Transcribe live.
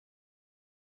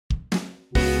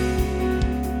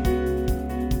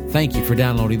Thank you for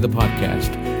downloading the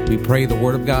podcast. We pray the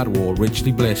Word of God will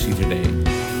richly bless you today.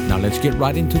 Now let's get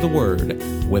right into the Word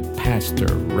with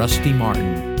Pastor Rusty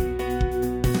Martin.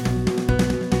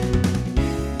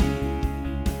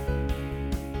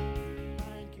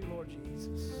 Thank you, Lord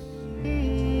Jesus.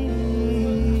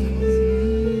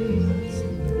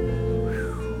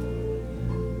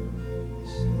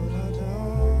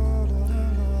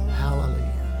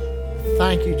 Hallelujah.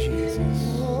 Thank you, Jesus.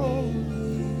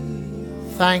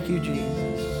 Thank you, Jesus.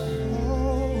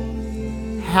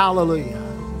 Hallelujah.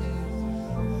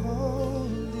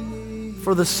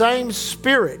 For the same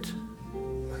Spirit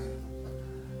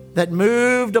that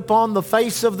moved upon the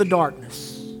face of the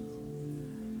darkness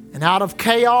and out of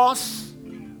chaos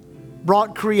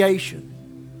brought creation.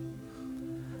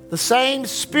 The same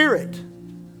Spirit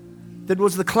that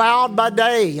was the cloud by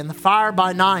day and the fire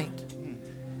by night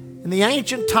in the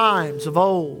ancient times of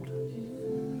old.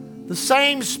 The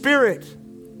same Spirit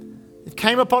that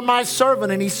came upon my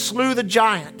servant and he slew the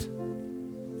giant.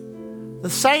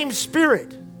 The same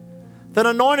Spirit that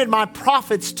anointed my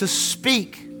prophets to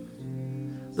speak.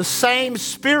 The same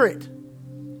Spirit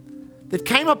that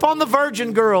came upon the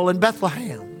virgin girl in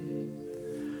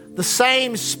Bethlehem. The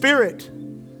same Spirit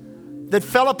that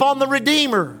fell upon the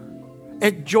Redeemer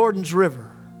at Jordan's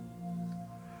River.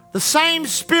 The same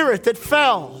Spirit that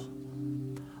fell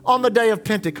on the day of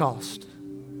Pentecost.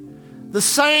 The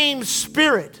same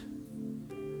Spirit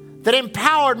that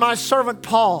empowered my servant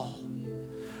Paul.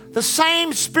 The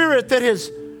same Spirit that has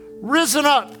risen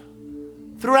up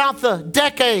throughout the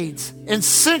decades and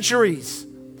centuries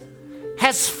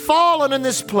has fallen in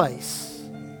this place.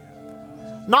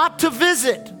 Not to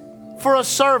visit for a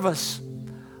service,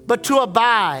 but to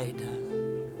abide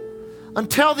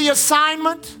until the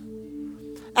assignment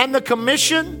and the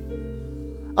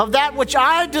commission of that which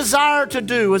I desire to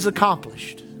do is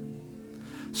accomplished.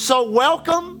 So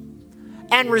welcome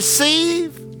and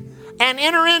receive and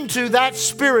enter into that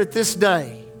Spirit this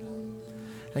day.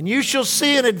 And you shall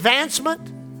see an advancement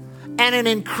and an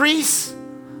increase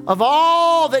of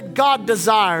all that God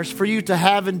desires for you to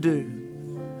have and do.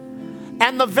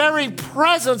 And the very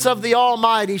presence of the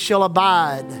Almighty shall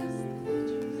abide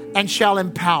and shall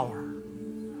empower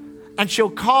and shall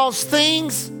cause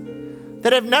things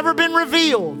that have never been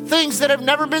revealed, things that have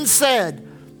never been said,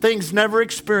 things never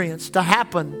experienced to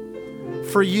happen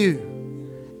for you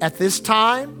at this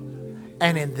time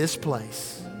and in this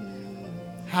place.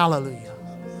 Hallelujah.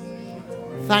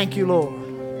 Thank you, Lord.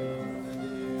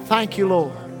 Thank you,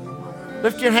 Lord.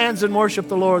 Lift your hands and worship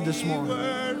the Lord this morning.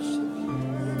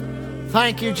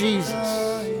 Thank you, Jesus.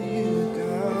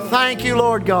 Thank you,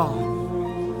 Lord God.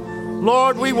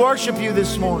 Lord, we worship you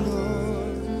this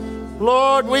morning.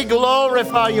 Lord, we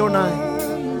glorify your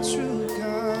name.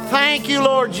 Thank you,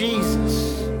 Lord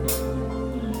Jesus.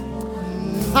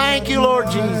 Thank you, Lord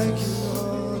Jesus.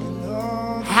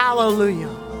 Hallelujah.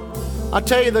 I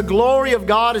tell you, the glory of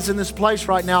God is in this place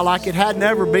right now like it had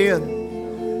never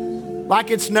been. Like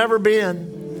it's never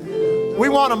been. We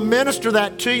want to minister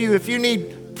that to you. If you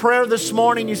need prayer this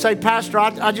morning, you say, Pastor,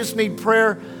 I just need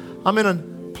prayer. I'm in a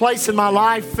place in my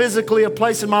life, physically, a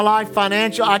place in my life,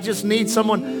 financial. I just need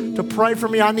someone to pray for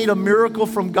me. I need a miracle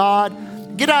from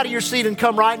God. Get out of your seat and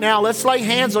come right now. Let's lay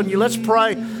hands on you. Let's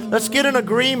pray. Let's get in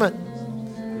agreement.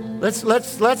 Let's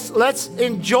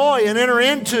enjoy and enter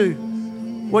into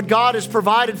what God has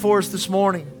provided for us this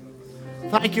morning.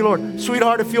 Thank you, Lord.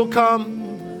 Sweetheart, if you'll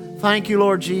come. Thank you,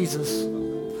 Lord Jesus.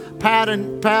 Pat,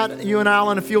 you and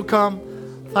Alan, if you'll come.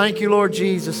 Thank you, Lord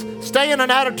Jesus. Stay in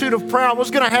an attitude of prayer. I was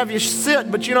going to have you sit,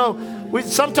 but you know,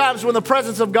 sometimes when the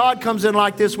presence of God comes in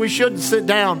like this, we shouldn't sit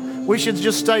down. We should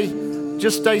just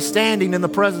stay standing in the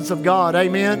presence of God.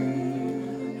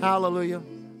 Amen. Hallelujah.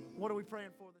 What are we praying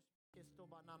for?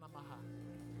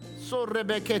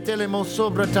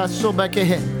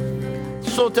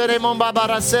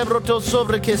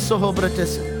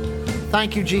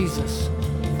 Thank you, Jesus.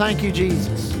 Thank you,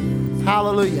 Jesus.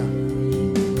 Hallelujah.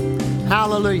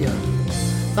 Hallelujah.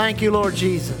 Thank you, Lord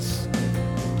Jesus.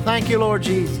 Thank you, Lord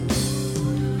Jesus.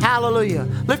 Hallelujah.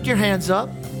 Lift your hands up.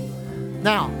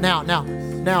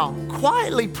 Now,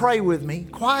 quietly pray with me.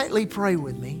 Quietly pray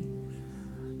with me.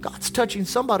 God's touching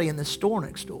somebody in this store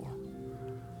next door.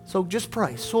 So just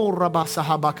pray. Father,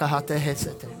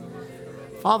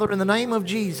 in the name of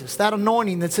Jesus, that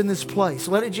anointing that's in this place,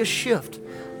 let it just shift.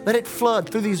 Let it flood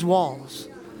through these walls.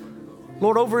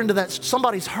 Lord, over into that,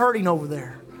 somebody's hurting over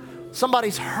there.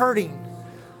 Somebody's hurting.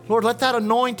 Lord, let that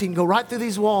anointing go right through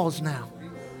these walls now.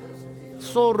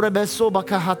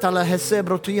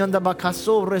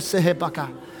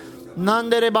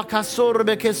 Nandere bakasor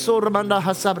beke sorbanda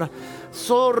hasabra.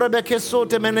 Sorbe ke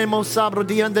sote menemo sabro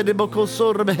diande de boko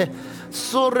sorbe.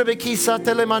 Sorbe kisa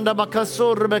telemanda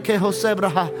bakasorbe ke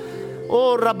hosebra.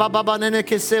 Ora baba nene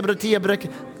ke sebra brek.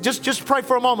 Just pray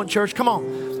for a moment, church. Come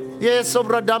on. Yes,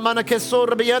 obra damana ke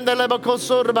sorbe yande le bako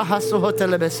sorbe haso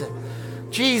hotelebese.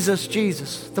 Jesus,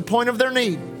 Jesus. The point of their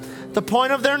need. The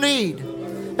point of their need.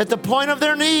 At the point of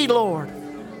their need, Lord.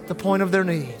 The point of their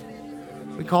need.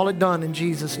 We call it done in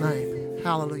Jesus' name.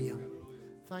 Hallelujah.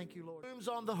 Thank you, Lord. Looms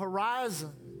on the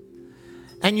horizon,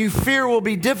 and you fear will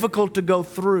be difficult to go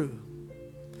through.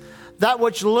 That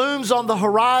which looms on the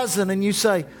horizon, and you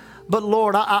say, but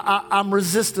Lord, I'm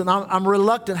resistant. I'm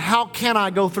reluctant. How can I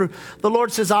go through? The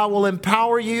Lord says, I will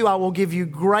empower you. I will give you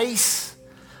grace.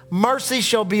 Mercy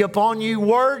shall be upon you.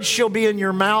 Words shall be in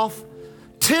your mouth.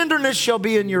 Tenderness shall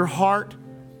be in your heart.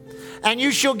 And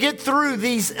you shall get through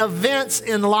these events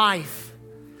in life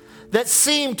that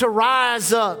seem to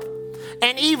rise up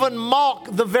and even mock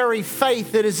the very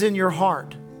faith that is in your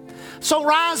heart. So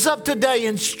rise up today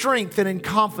in strength and in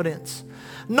confidence,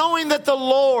 knowing that the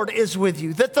Lord is with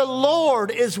you, that the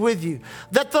Lord is with you,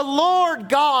 that the Lord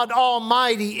God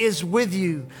Almighty is with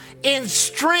you in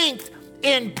strength,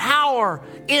 in power,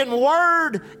 in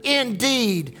word, in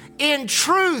deed, in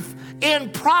truth, in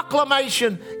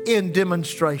proclamation, in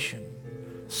demonstration.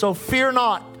 So fear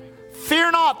not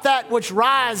that which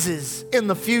rises in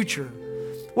the future,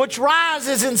 which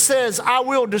rises and says, I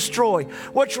will destroy,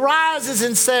 which rises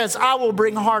and says, I will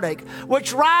bring heartache,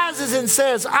 which rises and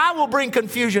says, I will bring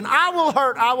confusion, I will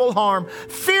hurt, I will harm.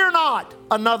 Fear not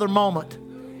another moment.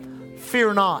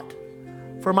 Fear not,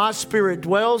 for my Spirit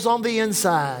dwells on the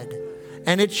inside,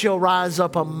 and it shall rise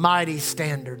up a mighty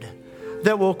standard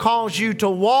that will cause you to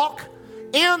walk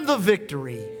in the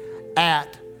victory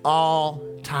at all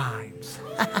times.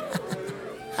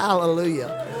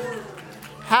 Hallelujah.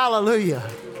 Hallelujah.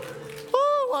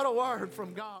 Woo, what a word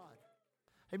from God.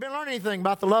 Have you been learning anything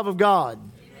about the love of God?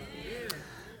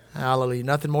 Hallelujah.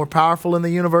 Nothing more powerful in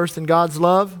the universe than God's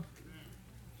love.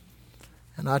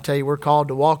 And I tell you, we're called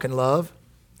to walk in love.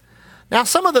 Now,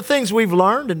 some of the things we've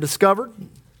learned and discovered,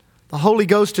 the Holy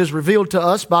Ghost has revealed to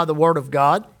us by the Word of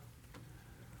God.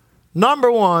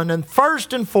 Number one, and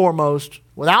first and foremost,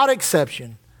 without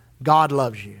exception, God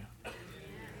loves you.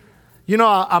 You know,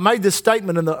 I made this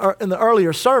statement in the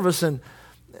earlier service and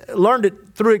learned it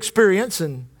through experience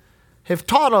and have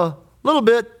taught a little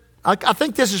bit. I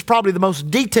think this is probably the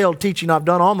most detailed teaching I've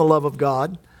done on the love of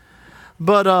God.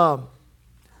 But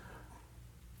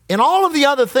in all of the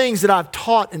other things that I've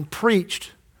taught and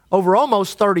preached over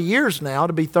almost 30 years now,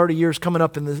 to be 30 years coming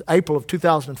up in April of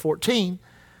 2014,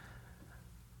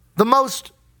 the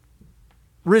most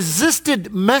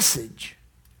resisted message,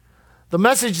 the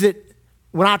message that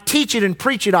when I teach it and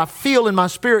preach it, I feel in my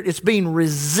spirit it's being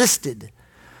resisted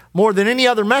more than any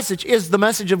other message, is the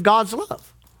message of God's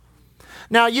love.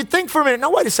 Now, you'd think for a minute, now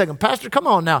wait a second, Pastor, come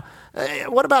on now.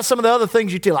 What about some of the other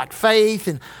things you do, like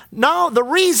faith? No, the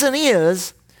reason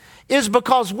is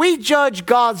because we judge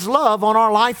God's love on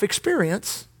our life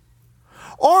experience,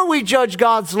 or we judge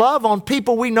God's love on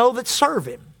people we know that serve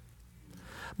Him.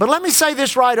 But let me say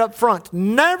this right up front.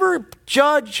 Never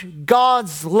judge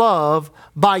God's love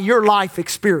by your life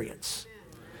experience.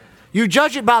 You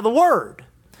judge it by the Word.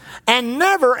 And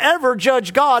never, ever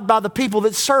judge God by the people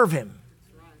that serve Him.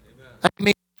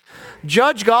 Amen.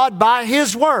 Judge God by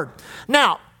His Word.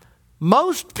 Now,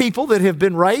 most people that have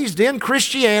been raised in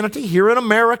Christianity here in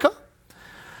America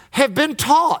have been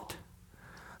taught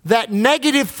that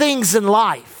negative things in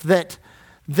life, that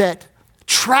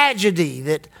tragedy,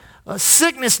 that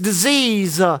sickness,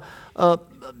 disease,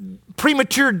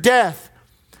 premature death,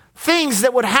 things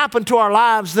that would happen to our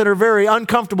lives that are very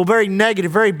uncomfortable, very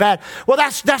negative, very bad. Well,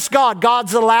 that's God.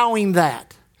 God's allowing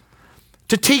that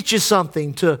to teach you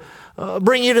something, to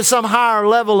bring you to some higher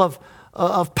level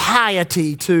of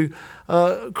piety, to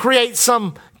create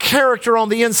some character on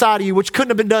the inside of you which couldn't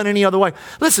have been done any other way.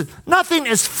 Listen, nothing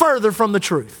is further from the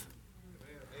truth.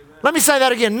 Let me say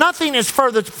that again. Nothing is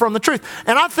further from the truth.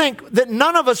 And I think that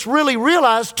none of us really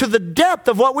realize to the depth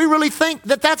of what we really think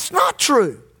that that's not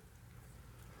true.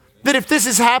 That if this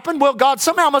has happened, well, God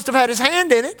somehow must have had His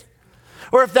hand in it.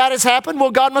 Or if that has happened,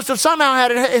 well, God must have somehow had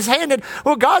His hand in it.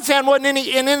 Well, God's hand wasn't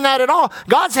in that at all.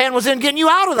 God's hand was in getting you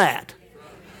out of that.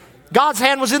 God's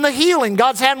hand was in the healing.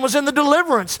 God's hand was in the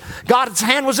deliverance. God's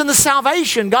hand was in the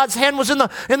salvation. God's hand was in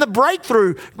the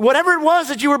breakthrough. Whatever it was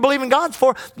that you were believing God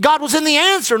for, God was in the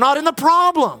answer, not in the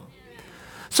problem.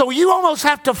 So you almost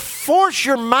have to force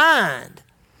your mind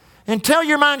and tell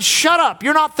your mind, shut up.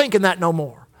 You're not thinking that no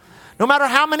more. No matter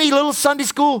how many little Sunday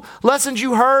school lessons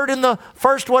you heard in the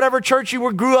first whatever church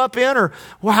you grew up in, or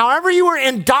however you were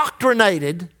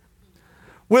indoctrinated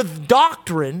with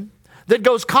doctrine that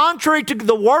goes contrary to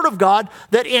the Word of God,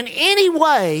 that in any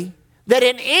way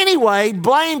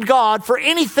blamed God for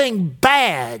anything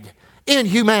bad in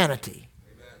humanity.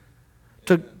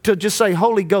 To just say,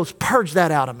 Holy Ghost, purge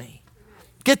that out of me.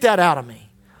 Get that out of me.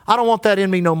 I don't want that in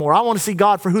me no more. I want to see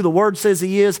God for who the Word says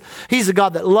He is. He's a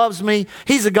God that loves me.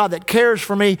 He's a God that cares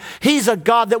for me. He's a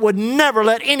God that would never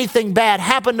let anything bad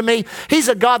happen to me. He's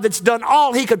a God that's done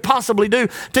all He could possibly do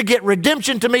to get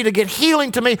redemption to me, to get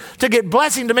healing to me, to get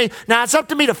blessing to me. Now, it's up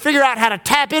to me to figure out how to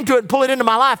tap into it and pull it into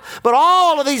my life. But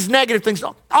all of these negative things,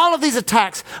 all of these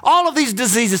attacks, all of these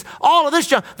diseases, all of this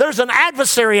junk, there's an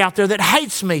adversary out there that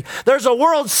hates me. There's a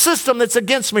world system that's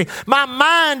against me. My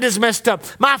mind is messed up.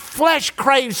 My flesh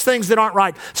craves things that aren't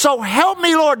right. So help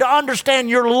me, Lord, to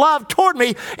understand your love toward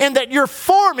me and that you're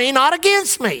for me, not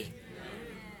against me.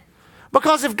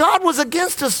 Because if God was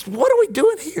against us, what are we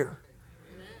doing here?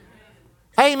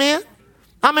 Amen.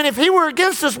 I mean, if He were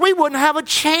against us, we wouldn't have a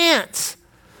chance.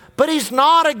 But He's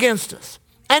not against us.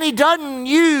 And He doesn't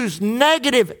use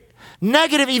negative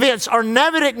events or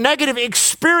negative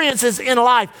experiences in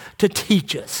life to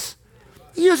teach us.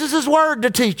 He uses His Word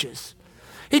to teach us.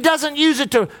 He doesn't use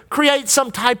it to create some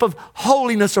type of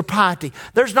holiness or piety.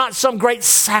 There's not some great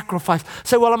sacrifice.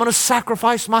 Say, well, I'm going to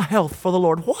sacrifice my health for the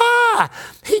Lord. Why?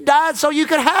 He died so you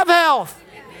could have health.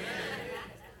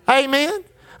 Amen.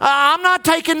 I'm not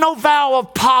taking no vow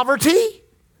of poverty.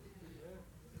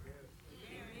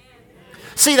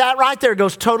 See, that right there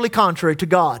goes totally contrary to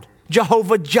God.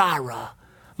 Jehovah Jireh,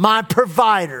 my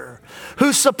provider,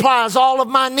 who supplies all of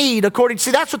my need according to,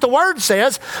 see, that's what the Word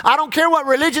says. I don't care what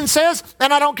religion says,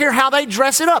 and I don't care how they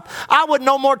dress it up. I would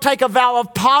no more take a vow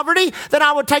of poverty than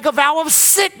I would take a vow of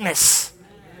sickness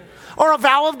or a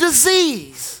vow of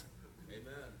disease.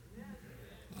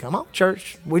 Come on,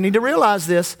 church. We need to realize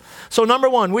this. So number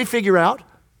one, we figure out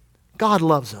God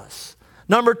loves us.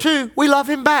 Number two, we love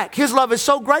Him back. His love is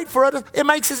so great for us, it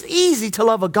makes it easy to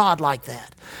love a God like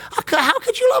that. How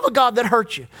could you love a God that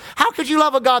hurt you? How could you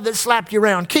love a God that slapped you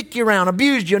around, kicked you around,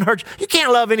 abused you, and hurt you? You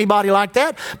can't love anybody like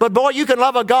that. But boy, you can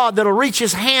love a God that'll reach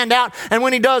His hand out, and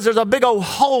when He does, there's a big old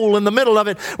hole in the middle of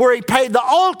it where He paid the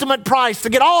ultimate price to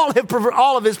get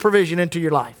all of His provision into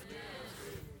your life.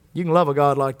 You can love a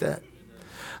God like that.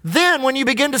 Then when you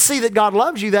begin to see that God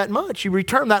loves you that much, you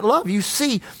return that love, you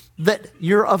see that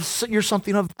you're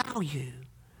something of value.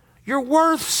 You're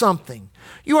worth something.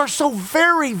 You are so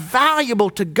very valuable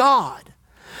to God.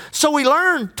 So we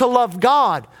learn to love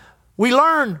God. We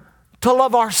learn to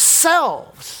love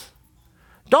ourselves.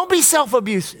 Don't be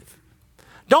self-abusive.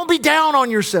 Don't be down on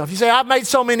yourself. You say, I've made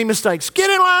so many mistakes. Get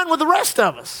in line with the rest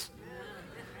of us.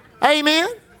 Amen?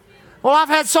 Well, I've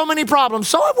had so many problems.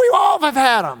 So have we all have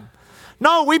had them.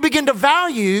 No, we begin to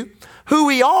value who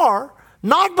we are,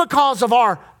 not because of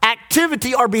our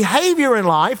activity or behavior in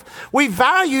life. We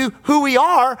value who we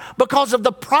are because of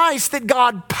the price that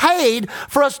God paid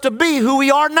for us to be who we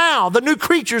are now, the new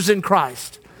creatures in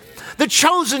Christ, the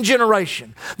chosen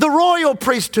generation, the royal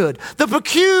priesthood, the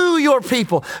peculiar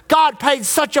people. God paid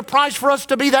such a price for us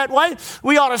to be that way.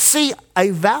 We ought to see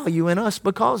a value in us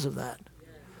because of that.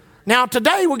 Now,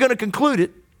 today we're going to conclude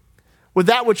it with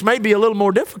that which may be a little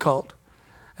more difficult,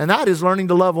 and that is learning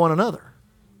to love one another.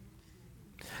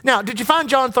 Now, did you find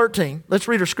John 13? Let's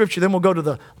read our scripture, then we'll go to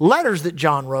the letters that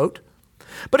John wrote.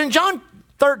 But in John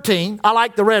 13, I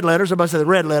like the red letters. Everybody say the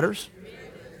red letters.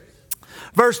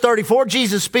 Verse 34,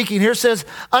 Jesus speaking here says,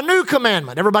 a new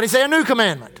commandment. Everybody say a new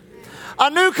commandment.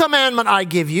 A new commandment I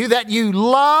give you, that you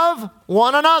love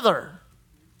one another.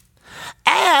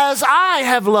 As I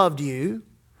have loved you,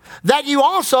 that you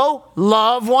also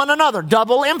love one another.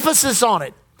 Double emphasis on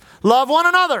it. Love one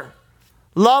another.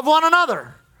 Love one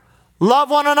another.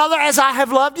 Love one another as I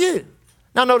have loved you.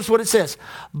 Now notice what it says.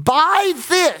 By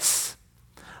this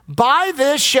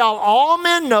shall all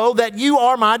men know that you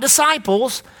are my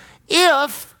disciples,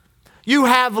 if you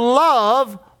have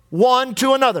love one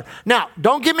to another. Now,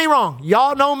 don't get me wrong.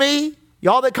 Y'all know me.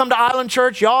 Y'all that come to Island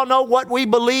Church, y'all know what we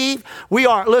believe. We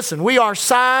are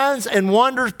signs and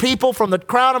wonders people from the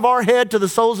crown of our head to the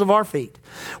soles of our feet.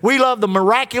 We love the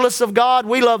miraculous of God.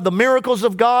 We love the miracles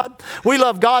of God. We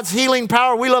love God's healing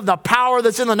power. We love the power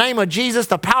that's in the name of Jesus,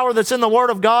 the power that's in the Word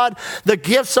of God, the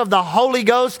gifts of the Holy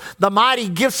Ghost, the mighty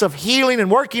gifts of healing and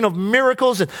working of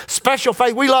miracles and special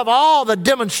faith. We love all the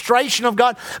demonstration of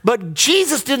God. But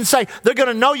Jesus didn't say they're going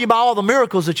to know you by all the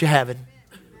miracles that you're having.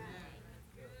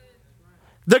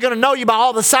 they're going to know you by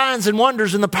all the signs and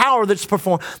wonders and the power that's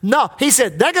performed. No, he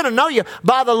said they're going to know you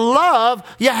by the love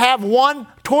you have one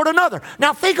toward another.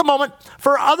 Now think a moment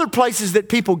for other places that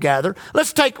people gather.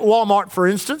 Let's take Walmart, for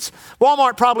instance.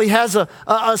 Walmart probably has a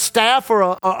staff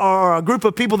or a group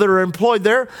of people that are employed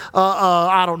there.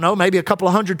 I don't know, maybe a couple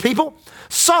of hundred people.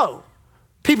 So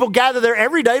people gather there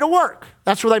every day to work.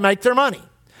 That's where they make their money.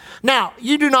 Now,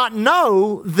 you do not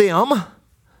know them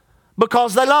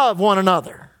because they love one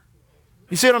another.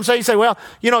 You see what I'm saying? You say, well,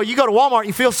 you go to Walmart,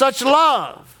 you feel such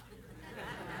love.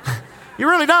 You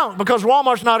really don't, because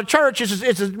Walmart's not a church,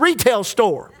 it's a retail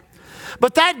store.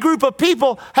 But that group of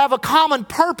people have a common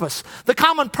purpose. The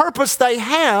common purpose they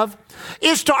have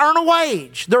is to earn a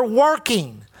wage. They're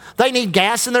working. They need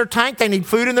gas in their tank. They need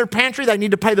food in their pantry. They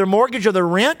need to pay their mortgage or their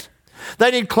rent. They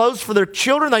need clothes for their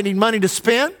children. They need money to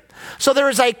spend. So there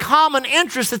is a common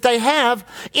interest that they have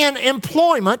in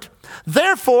employment.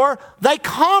 Therefore, they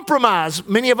compromise.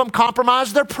 Many of them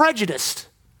compromise their prejudice.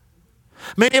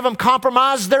 Many of them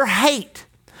compromise their hate.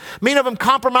 Many of them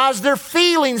compromise their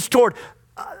feelings toward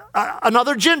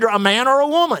another gender, a man or a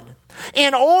woman,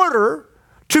 in order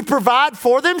to provide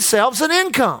for themselves an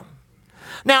income.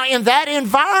 Now, in that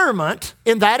environment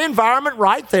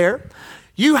right there,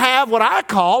 you have what I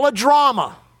call a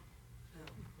drama.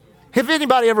 Have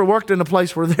anybody ever worked in a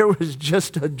place where there was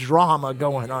just a drama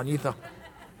going on? You thought,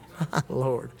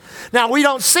 Lord. Now, we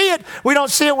don't see it. We don't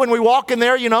see it when we walk in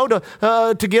there,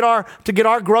 to get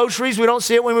our groceries. We don't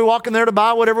see it when we walk in there to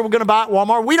buy whatever we're going to buy at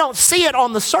Walmart. We don't see it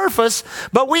on the surface,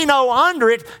 but we know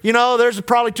under it, there's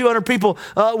probably 200 people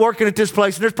working at this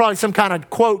place, and there's probably some kind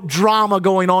of, quote, drama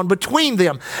going on between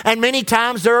them. And many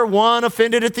times they're one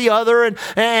offended at the other,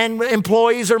 and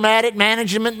employees are mad at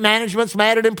management's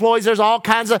mad at employees. There's all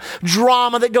kinds of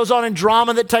drama that goes on and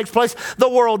drama that takes place. The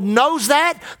world knows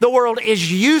that. The world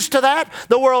is used to that.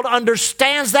 The world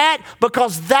understands that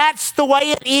because that's the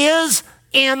way it is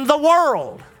in the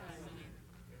world.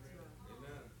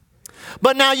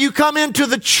 But now you come into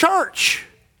the church,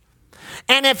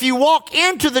 and if you walk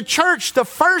into the church, the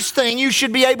first thing you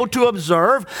should be able to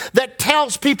observe that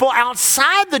tells people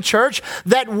outside the church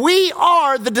that we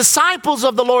are the disciples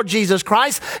of the Lord Jesus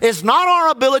Christ is not our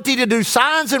ability to do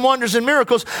signs and wonders and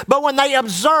miracles, but when they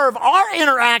observe our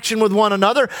interaction with one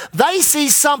another, they see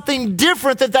something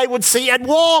different that they would see at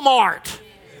Walmart.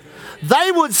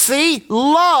 They would see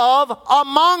love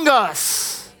among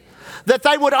us. That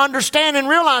they would understand and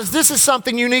realize this is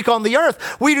something unique on the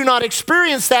earth. We do not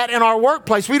experience that in our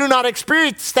workplace. We do not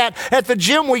experience that at the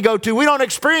gym we go to. We don't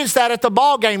experience that at the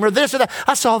ball game or this or that.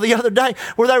 I saw the other day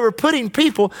where they were putting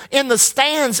people in the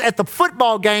stands at the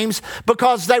football games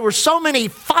because there were so many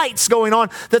fights going on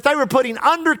that they were putting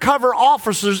undercover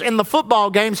officers in the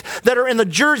football games that are in the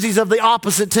jerseys of the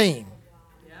opposite team.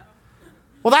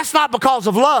 Well, that's not because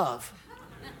of love.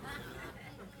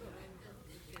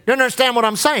 You understand what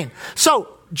I'm saying?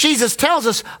 So Jesus tells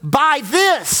us, by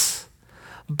this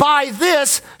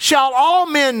shall all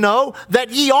men know that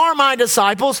ye are my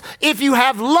disciples, if you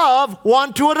have love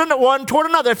one toward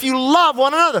another. If you love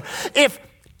one another. If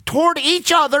toward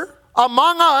each other,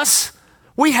 among us,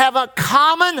 we have a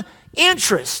common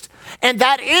interest. And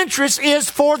that interest is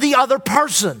for the other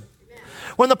person.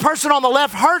 When the person on the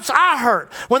left hurts, I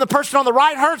hurt. When the person on the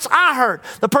right hurts, I hurt.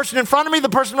 The person in front of me, the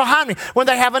person behind me. When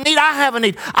they have a need, I have a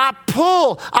need. I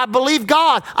pull. I believe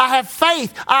God. I have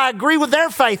faith. I agree with their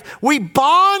faith. We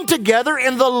bond together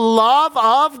in the love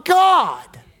of God.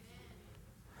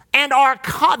 And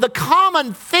the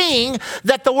common thing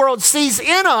that the world sees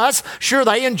in us, sure,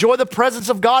 they enjoy the presence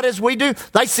of God as we do.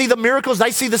 They see the miracles,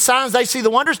 they see the signs, they see the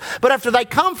wonders. But after they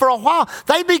come for a while,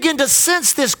 they begin to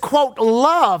sense this, quote,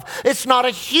 love. It's not a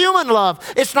human love.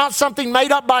 It's not something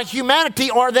made up by humanity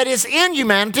or that is in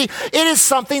humanity. It is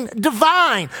something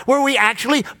divine where we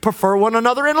actually prefer one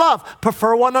another in love,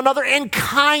 prefer one another in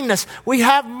kindness. We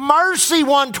have mercy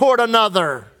one toward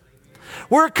another.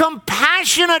 We're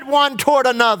compassionate one toward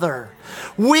another.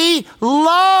 We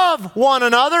love one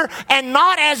another, and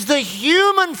not as the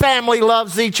human family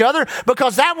loves each other,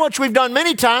 because that which we've done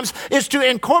many times is to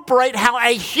incorporate how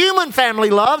a human family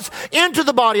loves into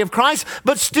the body of Christ,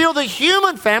 but still the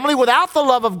human family without the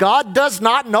love of God does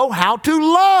not know how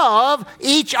to love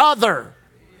each other.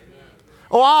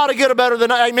 Oh, I ought to get a better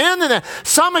than amen than that.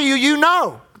 Some of you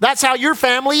know. That's how your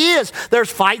family is. There's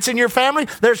fights in your family.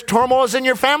 There's turmoils in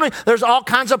your family. There's all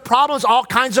kinds of problems, all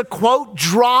kinds of, quote,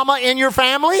 drama in your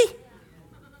family.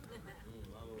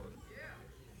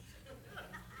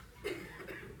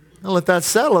 I'll let that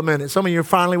settle a minute. Some of you are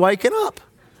finally waking up.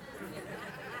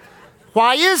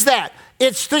 Why is that?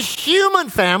 It's the human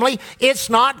family. It's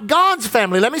not God's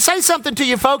family. Let me say something to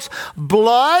you folks.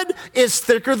 Blood is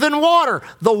thicker than water.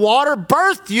 The water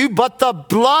birthed you, but the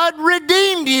blood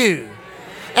redeemed you.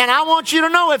 And I want you to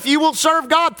know, if you will serve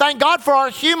God, thank God for our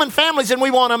human families, and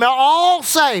we want them all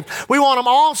saved. We want them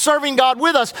all serving God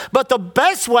with us. But the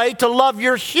best way to love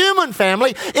your human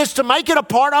family is to make it a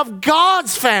part of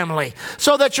God's family,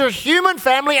 so that your human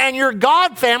family and your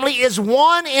God family is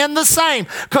one in the same.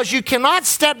 Because you cannot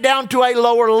step down to a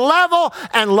lower level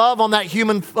and love on that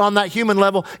human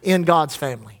level in God's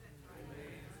family.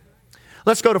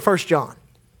 Let's go to 1 John.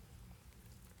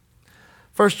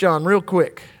 1 John, real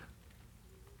quick.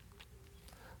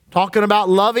 Talking about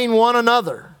loving one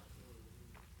another.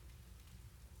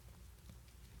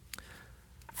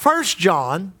 1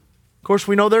 John, of course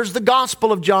we know there's the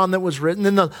Gospel of John that was written,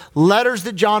 and the letters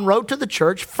that John wrote to the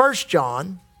church. 1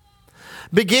 John,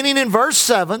 beginning in verse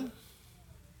 7.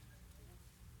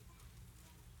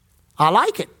 I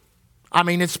like it. I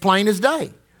mean, it's plain as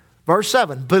day. Verse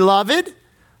 7, Beloved,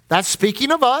 that's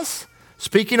speaking of us,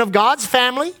 speaking of God's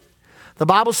family. The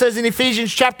Bible says in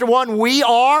Ephesians chapter 1, we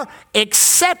are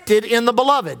accepted in the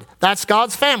beloved. That's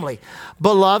God's family.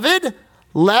 Beloved,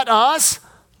 let us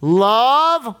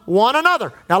love one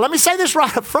another. Now let me say this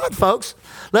right up front, folks.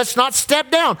 Let's not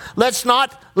step down. Let's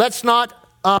not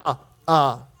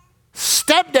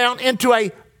step down into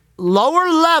a lower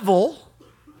level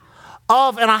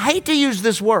of, and I hate to use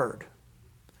this word.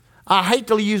 I hate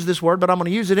to use this word, but I'm going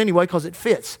to use it anyway because it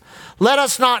fits. Let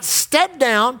us not step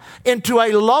down into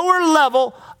a lower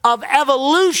level of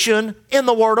evolution in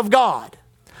the Word of God.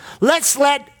 Let's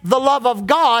let the love of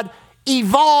God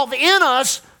evolve in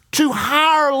us to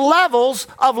higher levels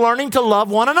of learning to love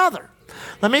one another.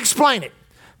 Let me explain it.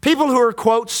 People who are,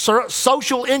 quote,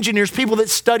 social engineers, people that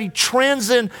study trends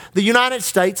in the United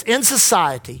States, in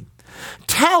society,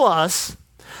 tell us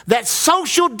that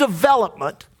social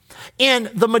development in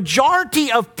the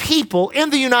majority of people in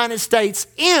the United States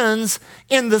ends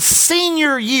in the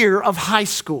senior year of high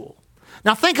school.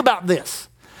 Now think about this.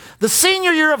 The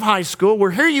senior year of high school,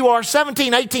 where here you are,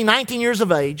 17, 18, 19 years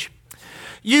of age,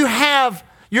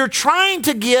 you're trying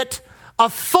to get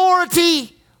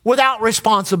authority without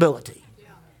responsibility.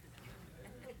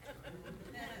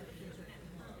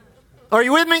 Are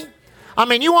you with me? I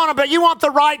mean, you want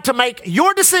the right to make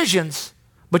your decisions,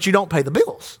 but you don't pay the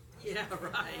bills. Yeah,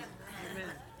 right.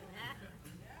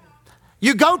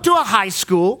 You go to a high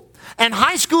school, and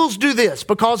high schools do this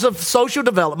because of social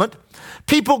development.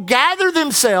 People gather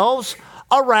themselves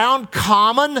around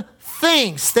common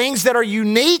things that are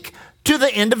unique to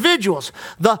the individuals.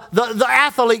 The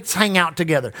athletes hang out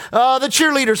together. The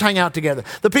cheerleaders hang out together.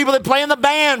 The people that play in the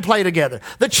band play together.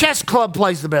 The chess club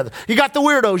plays together. You got the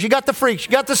weirdos. You got the freaks.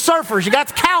 You got the surfers. You got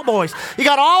the cowboys. You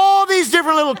got all these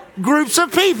different little groups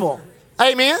of people.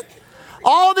 Amen?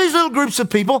 All these little groups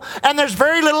of people, and there's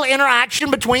very little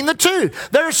interaction between the two.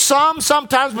 There's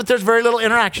sometimes, but there's very little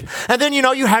interaction. And then,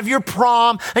 you have your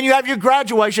prom, and you have your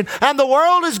graduation, and the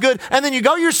world is good, and then you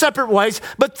go your separate ways.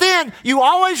 But then you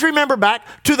always remember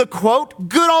back to the, quote,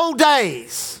 good old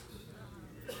days.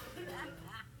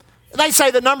 They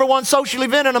say the number one social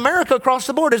event in America across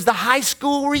the board is the high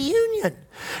school reunion.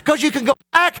 Because you can go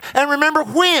back and remember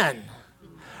when.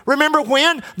 Remember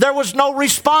when there was no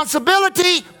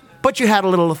responsibility, but you had a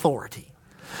little authority.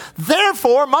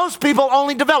 Therefore, most people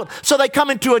only develop. So they come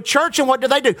into a church, and what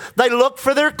do? They look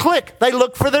for their clique. They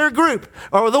look for their group.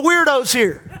 Or the weirdos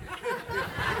here.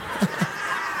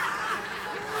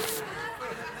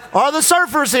 Or the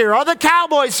surfers here. Or the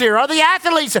cowboys here. Or the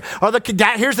athletes here. Or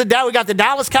we got the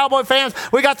Dallas Cowboy fans.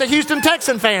 We got the Houston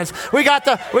Texan fans. We got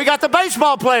the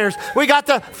baseball players. We got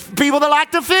the people that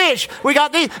like to fish.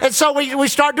 And so we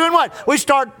start doing what? We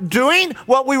start doing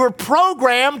what we were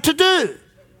programmed to do.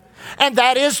 And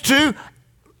that is to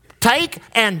take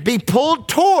and be pulled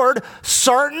toward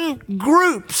certain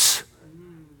groups.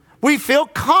 We feel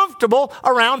comfortable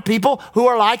around people who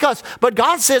are like us. But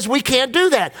God says we can't do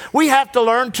that. We have to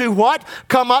learn to what?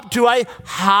 Come up to a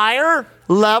higher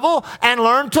level and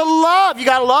learn to love. You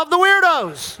got to love the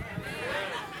weirdos.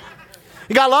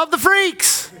 You got to love the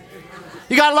freaks.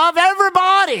 You got to love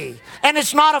everybody. And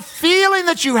it's not a feeling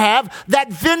that you have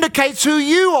that vindicates who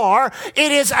you are.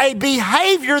 It is a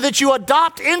behavior that you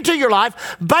adopt into your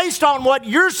life based on what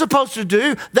you're supposed to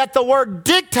do, that the Word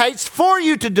dictates for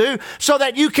you to do, so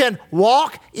that you can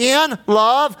walk in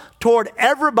love toward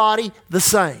everybody the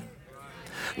same.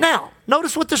 Now,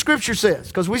 notice what the Scripture says,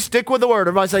 because we stick with the Word.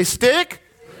 Everybody say, stick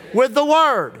with the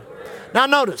Word. Now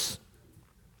notice.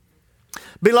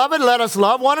 Beloved, let us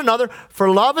love one another, for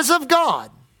love is of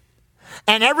God.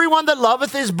 And everyone that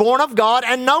loveth is born of God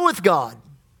and knoweth God.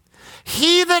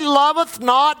 He that loveth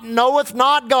not knoweth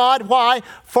not God. Why?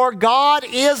 For God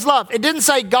is love. It didn't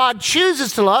say God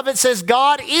chooses to love. It says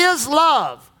God is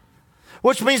love,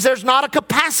 which means there's not a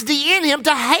capacity in him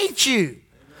to hate you.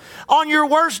 On your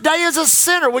worst day as a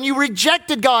sinner, when you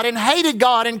rejected God and hated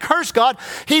God and cursed God,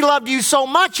 he loved you so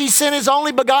much, he sent his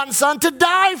only begotten Son to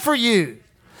die for you.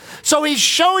 So he's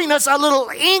showing us a little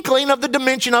inkling of the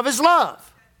dimension of his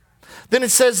love. Then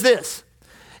it says this.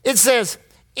 It says,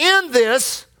 in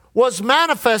this was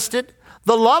manifested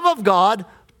the love of God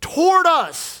toward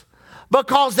us,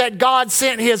 because that God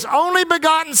sent his only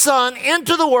begotten Son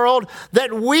into the world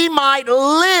that we might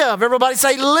live. Everybody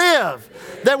say live.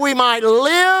 That we might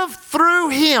live through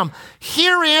him.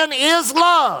 Herein is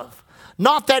love.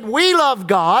 Not that we loved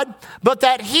God, but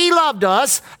that he loved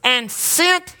us and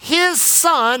sent his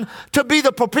Son to be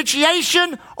the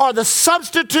propitiation or the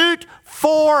substitute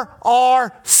for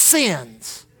our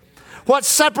sins. What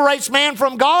separates man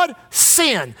from God?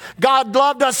 Sin. God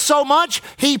loved us so much,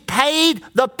 he paid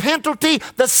the penalty,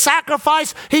 the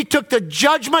sacrifice. He took the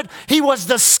judgment. He was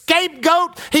the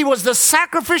scapegoat. He was the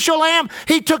sacrificial lamb.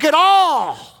 He took it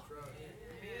all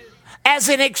as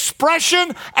an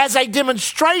expression, as a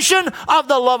demonstration of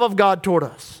the love of God toward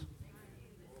us.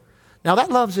 Now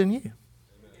that love's in you.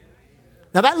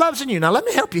 Now that love's in you. Now let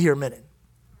me help you here a minute.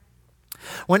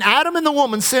 When Adam and the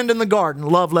woman sinned in the garden,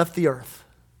 love left the earth.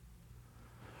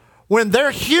 When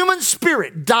their human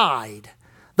spirit died,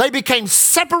 they became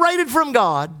separated from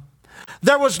God.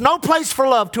 There was no place for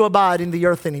love to abide in the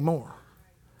earth anymore.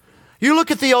 You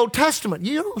look at the Old Testament,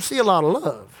 you don't see a lot of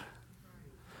love.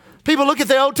 People look at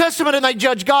the Old Testament and they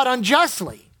judge God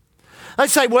unjustly. They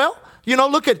say, well, you know,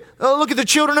 look at the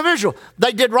children of Israel.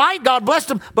 They did right, God blessed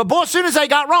them, but boy, as soon as they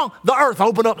got wrong, the earth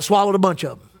opened up and swallowed a bunch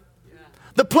of them.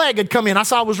 The plague had come in.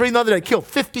 I was reading the other day, killed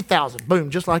 50,000. Boom,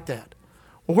 just like that.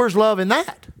 Well, where's love in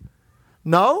that?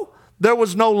 No, there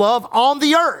was no love on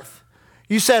the earth.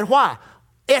 You said, why?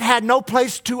 It had no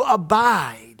place to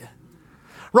abide.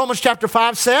 Romans chapter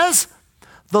 5 says,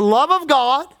 the love of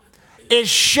God is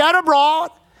shed abroad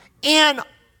in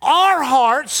our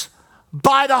hearts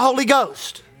by the Holy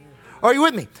Ghost. Are you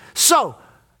with me? So,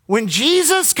 when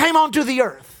Jesus came onto the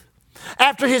earth,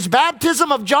 after his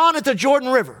baptism of John at the Jordan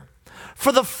River,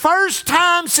 for the first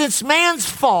time since man's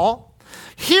fall,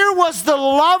 here was the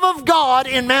love of God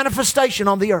in manifestation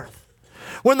on the earth.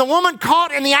 When the woman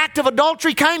caught in the act of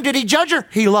adultery came, did he judge her?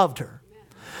 He loved her.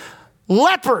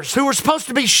 Lepers who were supposed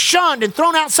to be shunned and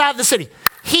thrown outside the city,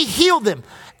 he healed them.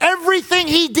 Everything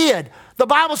he did, the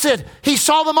Bible said, he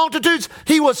saw the multitudes.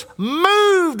 He was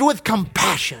moved with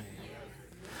compassion.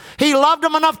 He loved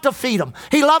them enough to feed them.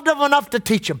 He loved them enough to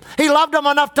teach them. He loved them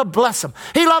enough to bless them.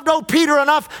 He loved old Peter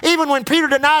enough, even when Peter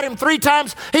denied him 3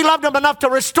 times, he loved him enough to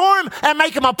restore him and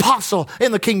make him apostle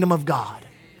in the kingdom of God.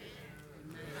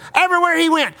 Everywhere he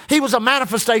went, he was a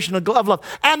manifestation of love.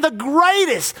 And the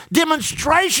greatest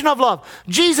demonstration of love,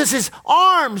 Jesus'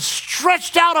 arms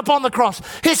stretched out upon the cross,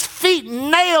 his feet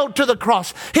nailed to the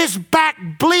cross, his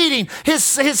back bleeding,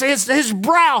 his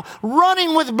brow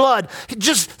running with blood,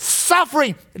 just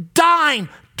suffering, dying,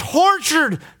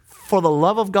 tortured for the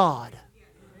love of God,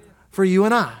 for you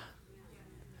and I.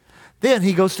 Then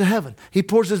he goes to heaven. He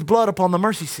pours his blood upon the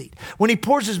mercy seat. When he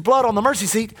pours his blood on the mercy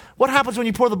seat, what happens when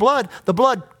you pour the blood? The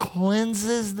blood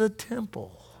cleanses the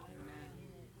temple.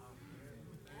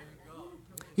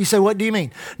 You say, what do you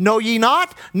mean? Know ye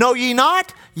not? Know ye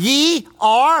not? Ye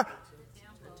are.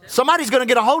 Somebody's going to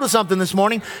get a hold of something this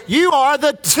morning. You are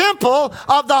the temple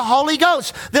of the Holy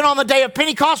Ghost. Then on the day of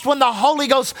Pentecost, when the Holy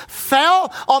Ghost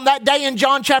fell, on that day in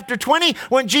John chapter 20,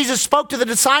 when Jesus spoke to the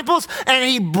disciples and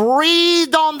he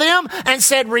breathed on them and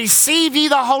said, receive ye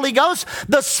the Holy Ghost,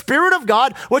 the Spirit of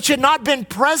God, which had not been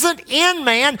present in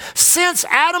man since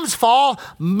Adam's fall,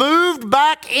 moved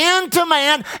back into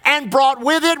man and brought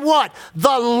with it what?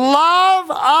 The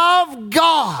love of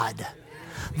God.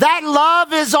 That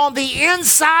love is on the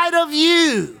inside of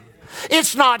you.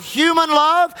 It's not human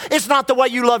love. It's not the way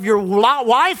you love your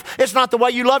wife. It's not the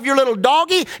way you love your little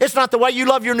doggy. It's not the way you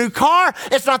love your new car.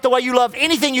 It's not the way you love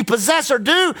anything you possess or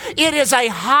do. It is a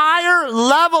higher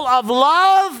level of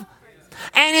love,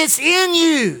 and it's in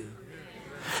you.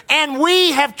 And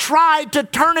we have tried to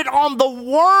turn it on the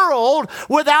world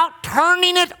without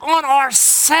turning it on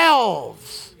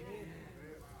ourselves.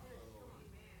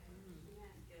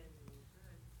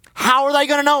 How are they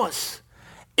going to know us?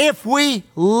 If we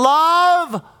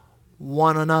love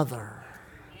one another.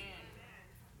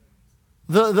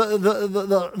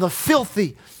 The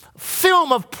filthy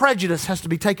film of prejudice has to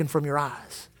be taken from your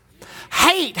eyes.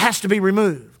 Hate has to be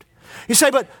removed. You say,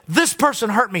 but this person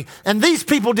hurt me, and these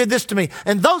people did this to me,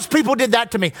 and those people did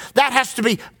that to me. That has to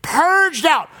be purged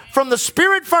out from the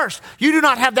Spirit first. You do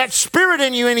not have that spirit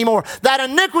in you anymore. That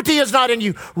iniquity is not in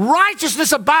you.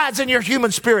 Righteousness abides in your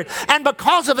human spirit. And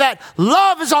because of that,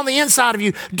 love is on the inside of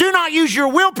you. Do not use your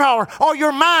willpower or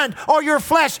your mind or your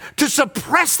flesh to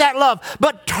suppress that love,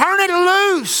 but turn it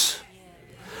loose.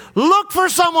 Look for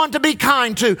someone to be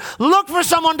kind to. Look for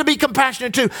someone to be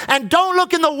compassionate to. And don't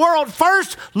look in the world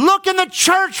first. Look in the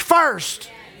church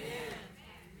first.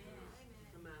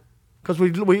 Because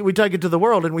we take it to the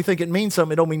world and we think it means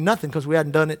something. It don't mean nothing because we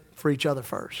hadn't done it for each other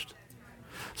first.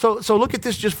 So look at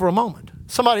this just for a moment.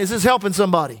 Is this helping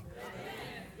somebody?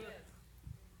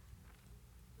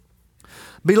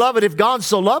 Beloved, if God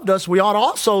so loved us, we ought to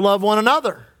also love one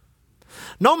another.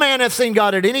 No man hath seen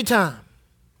God at any time.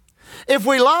 If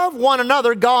we love one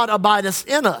another, God abideth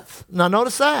in us. Now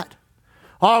notice that.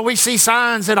 Oh, we see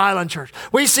signs at Island Church.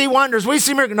 We see wonders. We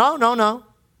see miracles. No.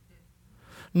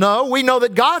 No, we know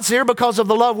that God's here because of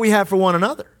the love we have for one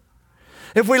another.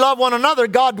 If we love one another,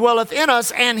 God dwelleth in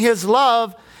us, and his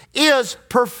love is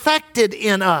perfected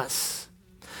in us.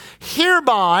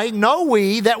 Hereby know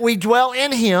we that we dwell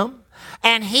in him,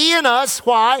 and he in us.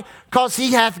 Why? Because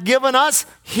he hath given us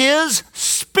his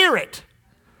Spirit.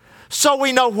 So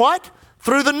we know what?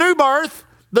 Through the new birth,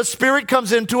 the Spirit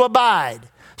comes in to abide.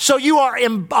 So you are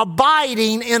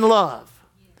abiding in love.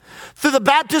 Through the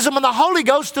baptism of the Holy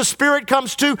Ghost, the Spirit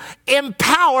comes to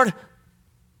empowered.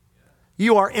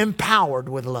 You are empowered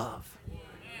with love.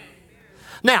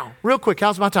 Now, real quick,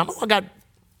 how's my time? I got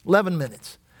 11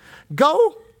 minutes.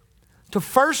 Go to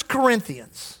 1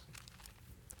 Corinthians.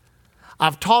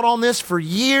 I've taught on this for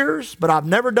years, but I've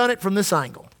never done it from this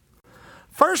angle.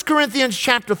 1 Corinthians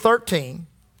chapter 13,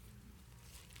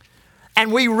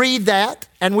 and we read that,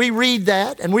 and we read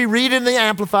that, and we read it in the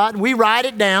Amplified, and we write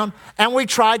it down, and we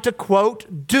try to,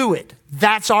 quote, do it.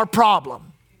 That's our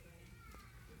problem.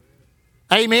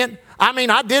 Amen?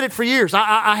 I did it for years.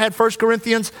 I had 1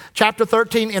 Corinthians chapter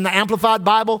 13 in the Amplified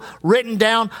Bible written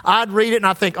down. I'd read it, and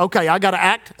I think, okay, I got to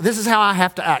act. This is how I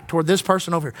have to act toward this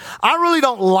person over here. I really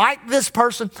don't like this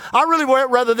person. I really would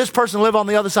rather this person live on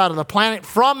the other side of the planet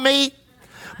from me.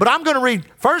 But I'm going to read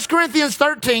 1 Corinthians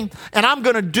 13, and I'm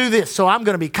going to do this. So I'm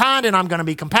going to be kind, and I'm going to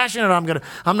be compassionate. I'm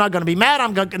not going to be mad.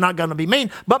 I'm not going to be mean.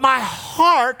 But my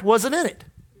heart wasn't in it.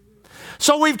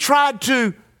 So we've tried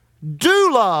to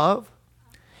do love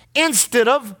instead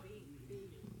of,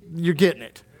 you're getting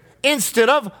it, instead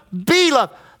of be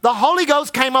love. The Holy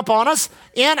Ghost came upon us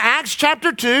in Acts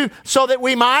chapter 2 so that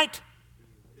we might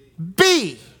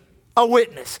be a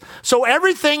witness. So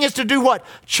everything is to do what?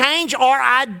 Change our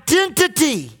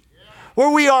identity, where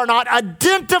we are not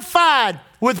identified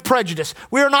with prejudice.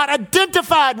 We are not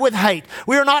identified with hate.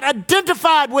 We are not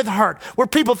identified with hurt. Where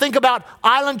people think about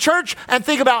Island Church and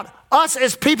think about us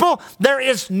as people, there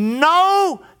is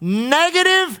no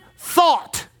negative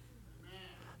thought.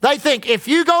 They think if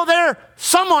you go there,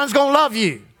 someone's going to love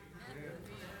you.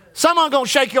 Someone's going to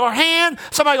shake your hand.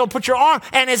 Somebody's going to put your arm.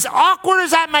 And as awkward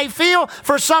as that may feel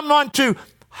for someone to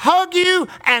hug you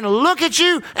and look at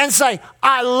you and say,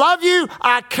 I love you,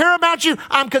 I care about you,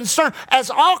 I'm concerned. As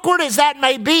awkward as that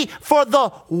may be for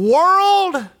the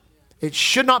world, it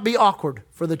should not be awkward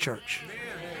for the church.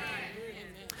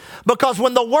 Because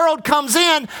when the world comes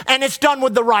in and it's done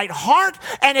with the right heart,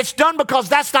 and it's done because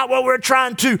that's not what we're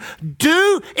trying to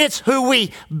do, it's who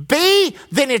we be,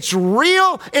 then it's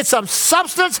real, it's of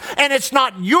substance, and it's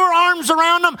not your arms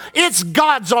around them, it's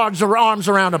God's arms around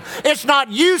them. It's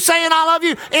not you saying I love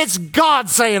you, it's God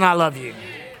saying I love you.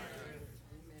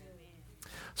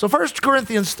 So 1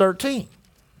 Corinthians 13.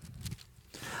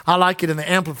 I like it in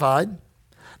the Amplified.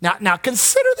 Now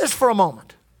consider this for a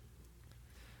moment.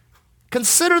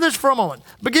 Consider this for a moment.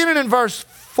 Beginning in verse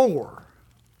 4.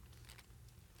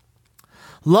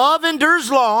 Love endures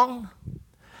long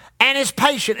and is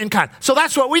patient and kind. So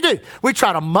that's what we do. We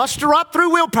try to muster up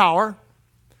through willpower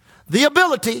the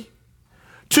ability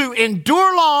to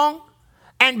endure long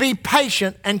and be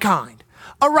patient and kind.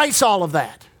 Erase all of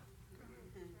that.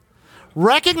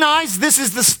 Recognize this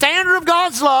is the standard of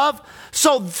God's love,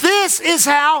 so this is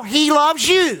how he loves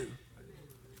you.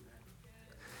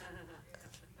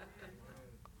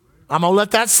 I'm going to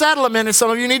let that settle a minute. Some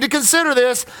of you need to consider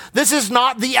this. This is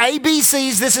not the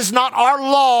ABCs. This is not our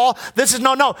law. This is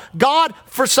no. God,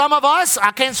 for some of us,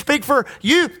 I can't speak for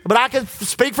you, but I can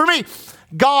speak for me.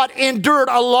 God endured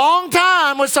a long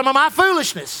time with some of my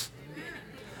foolishness.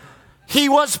 He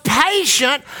was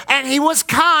patient and He was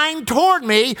kind toward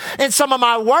me in some of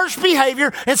my worst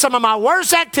behavior, in some of my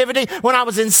worst activity. When I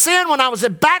was in sin, when I was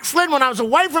backslidden, when I was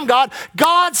away from God,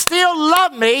 God still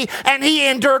loved me and He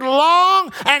endured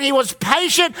long and He was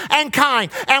patient and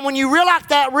kind. And when you realize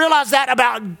that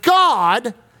about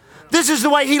God, this is the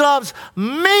way He loves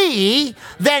me,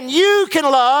 then you can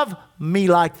love me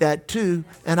like that too,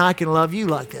 and I can love you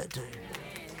like that too.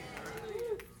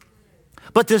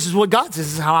 But this is what God says.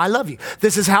 This is how I love you.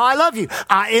 This is how I love you.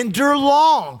 I endure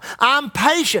long. I'm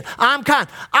patient. I'm kind.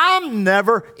 I'm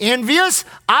never envious.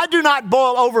 I do not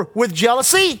boil over with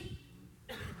jealousy.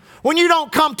 When you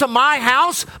don't come to my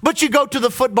house, but you go to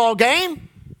the football game,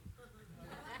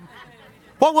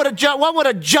 what would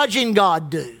a judging God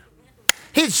do?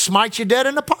 He'd smite you dead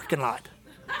in the parking lot.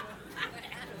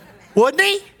 Wouldn't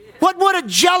He? What would a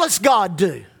jealous God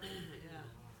do?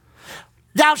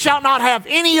 Thou shalt not have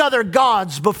any other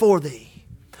gods before thee.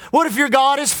 What if your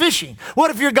God is fishing? What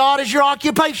if your God is your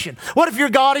occupation? What if your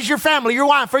God is your family, your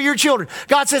wife, or your children?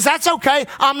 God says, that's okay.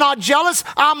 I'm not jealous.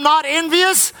 I'm not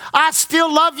envious. I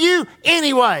still love you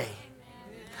anyway.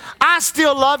 I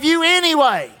still love you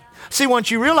anyway. See,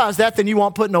 once you realize that, then you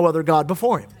won't put no other God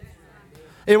before Him.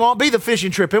 It won't be the fishing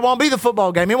trip. It won't be the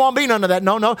football game. It won't be none of that.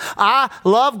 No. I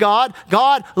love God.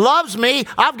 God loves me.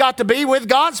 I've got to be with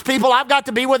God's people. I've got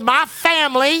to be with my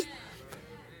family.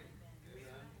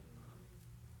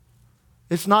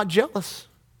 It's not jealous.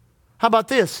 How about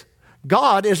this?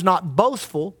 God is not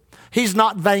boastful. He's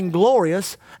not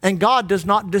vainglorious. And God does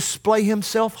not display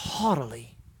Himself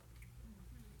haughtily.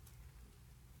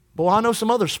 Boy, I know some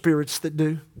other spirits that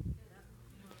do.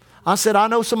 I said, I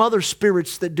know some other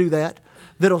spirits that do that.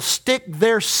 That'll stick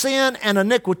their sin and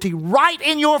iniquity right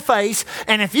in your face,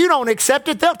 and if you don't accept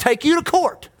it, they'll take you to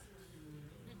court.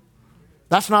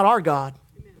 That's not our God.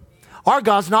 Our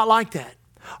God's not like that.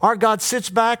 Our God sits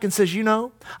back and says,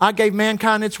 I gave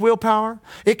mankind its willpower.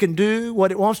 It can do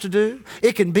what it wants to do.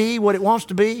 It can be what it wants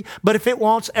to be. But if it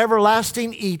wants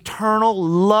everlasting, eternal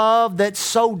love that's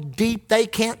so deep they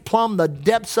can't plumb the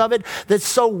depths of it, that's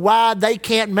so wide they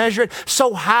can't measure it,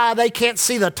 so high they can't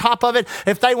see the top of it,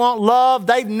 if they want love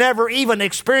they've never even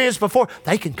experienced before,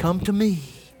 they can come to me.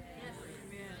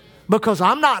 Because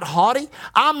I'm not haughty.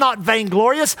 I'm not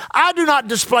vainglorious. I do not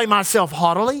display myself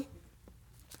haughtily.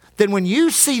 Then when you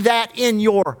see that in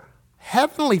your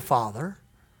Heavenly Father,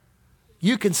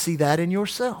 you can see that in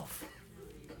yourself.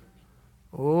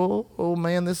 Oh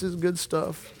man, this is good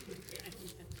stuff.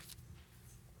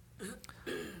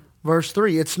 Verse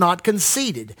 3, it's not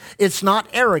conceited. It's not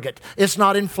arrogant. It's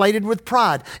not inflated with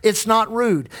pride. It's not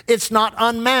rude. It's not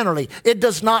unmannerly. It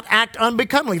does not act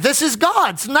unbecomingly. This is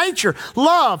God's nature.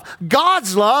 Love,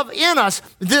 God's love in us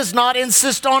does not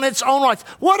insist on its own rights.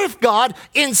 What if God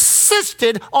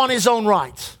insisted on His own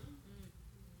rights?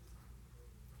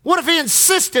 What if He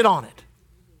insisted on it?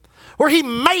 Where He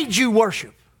made you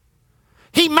worship.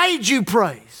 He made you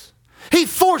praise. He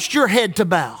forced your head to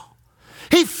bow.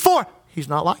 He's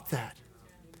not like that.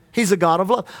 He's a God of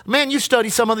love. Man, you study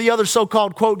some of the other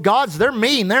so-called, quote, gods. They're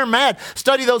mean. They're mad.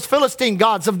 Study those Philistine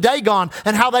gods of Dagon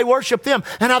and how they worshiped them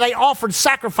and how they offered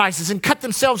sacrifices and cut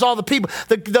themselves all the people.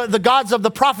 The gods of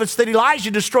the prophets that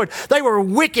Elijah destroyed. They were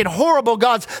wicked, horrible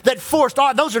gods that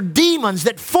those are demons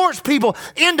that force people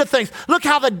into things. Look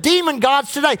how the demon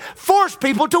gods today force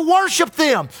people to worship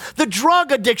them. The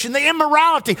drug addiction, the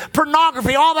immorality,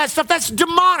 pornography, all that stuff. That's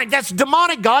demonic. That's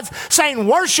demonic gods saying,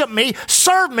 worship me,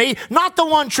 serve me, not the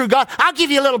one true God. I'll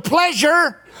give you a little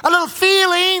pleasure, a little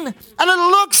feeling, a little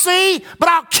look-see, but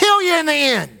I'll kill you in the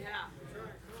end.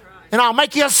 And I'll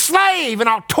make you a slave and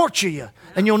I'll torture you.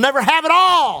 And you'll never have it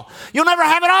all. You'll never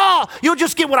have it all. You'll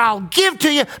just get what I'll give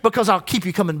to you because I'll keep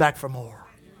you coming back for more.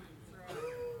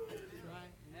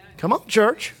 Come on,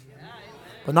 church.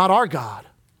 But not our God.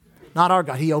 Not our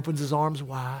God. He opens His arms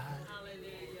wide.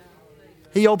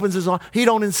 He opens His arms. He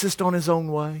don't insist on His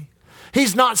own way.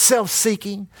 He's not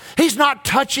self-seeking. He's not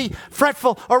touchy,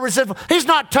 fretful, or resentful. He's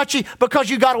not touchy because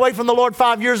you got away from the Lord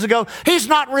 5 years ago. He's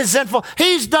not resentful.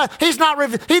 He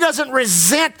doesn't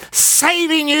resent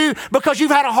saving you because you've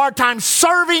had a hard time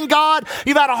serving God.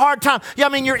 You've had a hard time.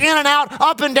 You're in and out,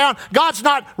 up and down. God's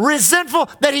not resentful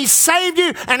that He saved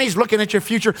you, and He's looking at your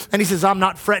future, and He says, I'm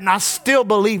not fretting. I still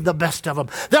believe the best of them.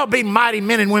 There'll be mighty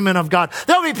men and women of God.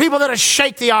 There'll be people that'll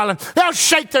shake the island. They'll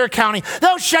shake their county.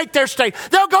 They'll shake their state.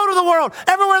 They'll go to the world.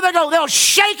 Everywhere they go, they'll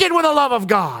shake it with the love of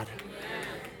God.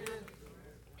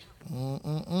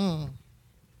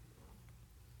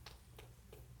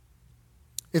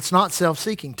 It's not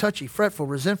self-seeking, touchy, fretful,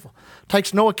 resentful.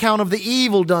 Takes no account of the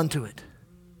evil done to it.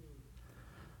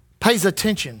 Pays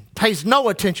no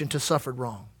attention to suffered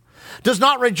wrong. does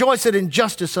not rejoice at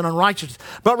injustice and unrighteousness,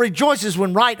 but rejoices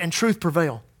when right and truth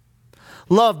prevail.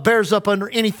 Love bears up under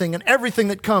anything and everything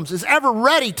that comes, is ever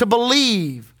ready to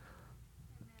believe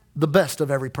the best of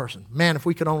every person. Man, if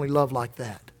we could only love like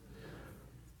that.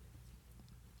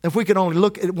 If we could only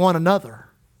look at one another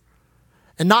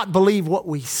and not believe what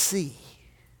we see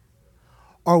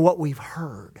or what we've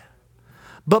heard,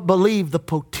 but believe the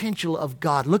potential of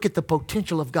God. Look at the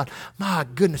potential of God. My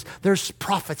goodness, there's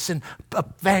prophets and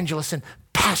evangelists and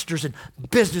pastors and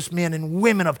businessmen and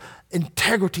women of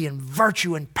integrity and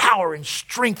virtue and power and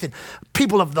strength and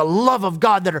people of the love of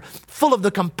God that are full of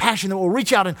the compassion that will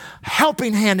reach out and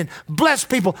helping hand and bless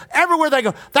people everywhere they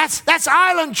go. That's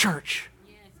Island Church.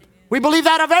 We believe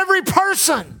that of every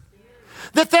person,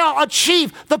 that they'll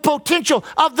achieve the potential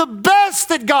of the best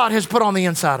that God has put on the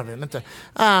inside of him.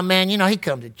 Man, he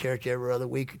comes to church every other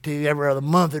week or two, every other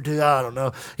month or two. I don't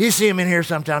know. You see him in here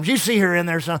sometimes. You see her in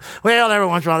there some. Well, every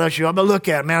once in a while they'll show up. But look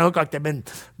at them, man. They look like they've been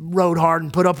rode hard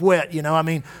and put up wet.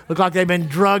 Look like they've been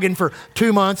drugging for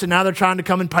 2 months and now they're trying to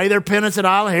come and pay their penance at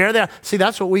Island here. See,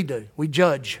 that's what we do. We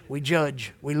judge. We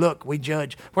look. We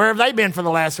judge. Where have they been for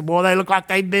the last? Boy, they look like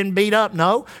they've been beat up.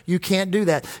 No, you can't do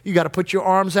that. You got to put your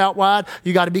arms out wide.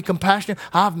 You got to be compassionate.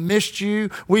 I've missed you.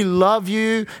 We love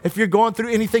you. If you're going through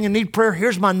anything and need prayer,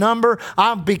 here's my number.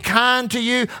 I'll be kind to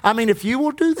you. If you will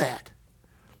do that,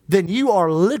 then you are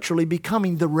literally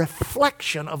becoming the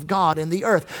reflection of God in the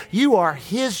earth. You are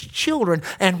his children.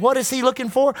 And what is he looking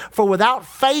for? For without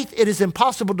faith, it is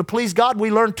impossible to please God.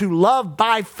 We learn to love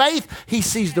by faith. He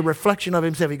sees the reflection of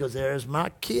himself. He goes, there's my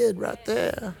kid right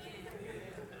there.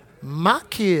 My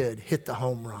kid hit the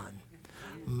home run.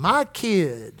 My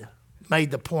kid made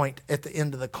the point at the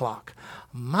end of the clock.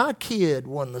 My kid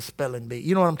won the spelling bee.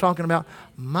 You know what I'm talking about?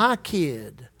 My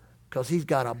kid, because he's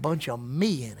got a bunch of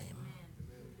me in him.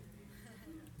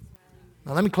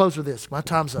 Now let me close with this. My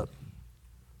time's up.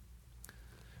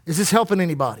 Is this helping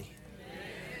anybody?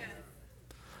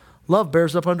 Love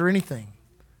bears up under anything.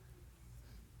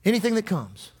 Anything that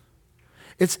comes.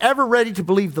 It's ever ready to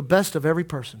believe the best of every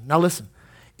person. Now listen.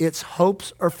 Its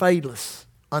hopes are fadeless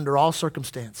under all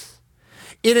circumstance.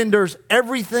 It endures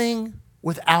everything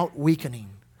without weakening.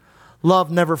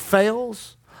 Love never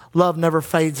fails. Love never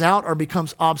fades out or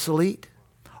becomes obsolete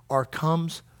or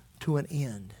comes to an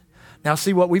end. Now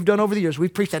see what we've done over the years.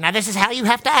 We've preached that. Now this is how you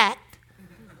have to act.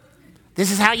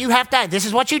 This is how you have to act. This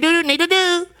is what you need to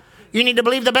do. You need to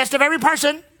believe the best of every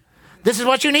person. This is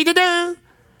what you need to do.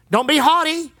 Don't be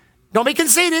haughty. Don't be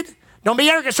conceited. Don't be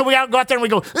arrogant. So we go out there and we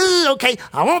go, okay,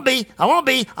 I won't be.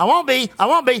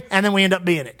 And then we end up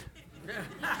being it.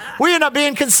 We end up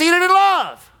being conceited in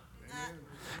love.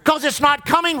 Because it's not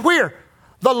coming where?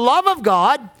 The love of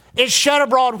God is shed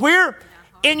abroad where?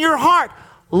 In your heart.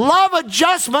 Love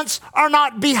adjustments are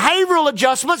not behavioral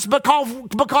adjustments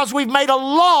because we've made a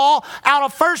law out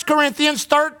of 1 Corinthians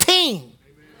 13.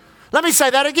 Let me say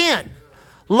that again.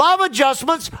 Love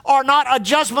adjustments are not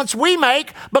adjustments we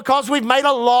make because we've made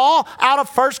a law out of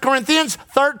 1 Corinthians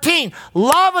 13.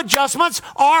 Love adjustments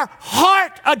are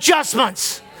heart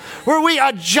adjustments, where we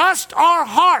adjust our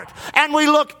heart and we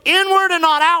look inward and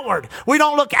not outward. We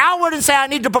don't look outward and say, I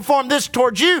need to perform this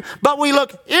towards you, but we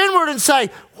look inward and say,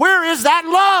 where is that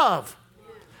love?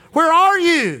 Where are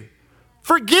you?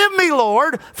 Forgive me,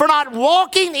 Lord, for not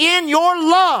walking in your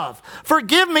love.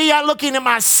 Forgive me at looking at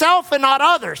myself and not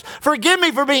others. Forgive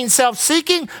me for being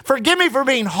self-seeking. Forgive me for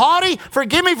being haughty.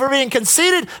 Forgive me for being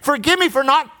conceited. Forgive me for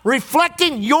not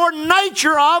reflecting your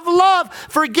nature of love.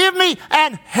 Forgive me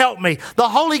and help me. The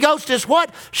Holy Ghost is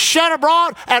what? Shed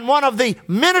abroad. And one of the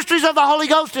ministries of the Holy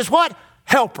Ghost is what?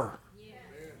 Helper.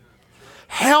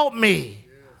 Help me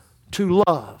to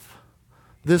love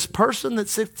this person that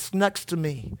sits next to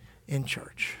me in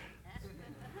church,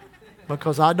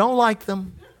 because I don't like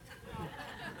them.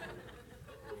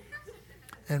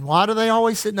 And why do they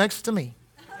always sit next to me?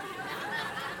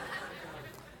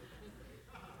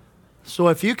 So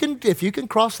if you can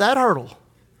cross that hurdle,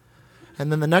 and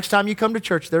then the next time you come to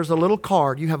church, there's a little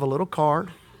card. You have a little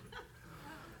card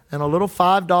and a little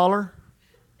 $5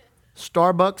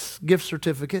 Starbucks gift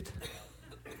certificate,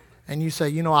 and you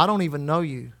say, I don't even know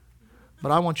you, but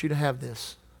I want you to have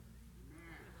this.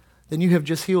 Then you have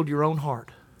just healed your own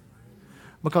heart.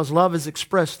 Because love is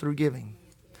expressed through giving.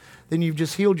 Then you've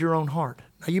just healed your own heart.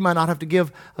 Now you might not have to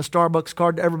give a Starbucks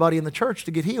card to everybody in the church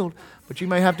to get healed, but you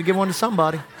may have to give one to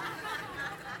somebody.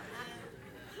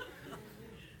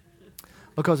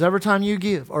 Because every time you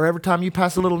give, or every time you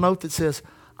pass a little note that says,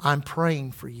 I'm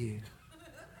praying for you,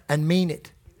 and mean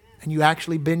it, and you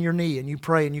actually bend your knee and you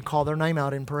pray and you call their name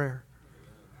out in prayer,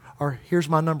 Or here's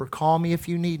my number. Call me if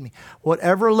you need me.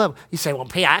 Whatever level. You say, well,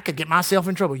 P, I could get myself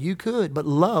in trouble. You could, but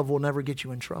love will never get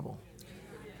you in trouble.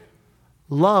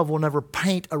 Love will never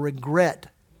paint a regret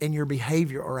in your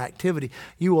behavior or activity.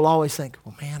 You will always think,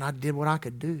 well, man, I did what I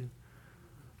could do.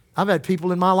 I've had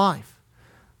people in my life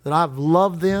that I've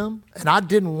loved them and I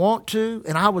didn't want to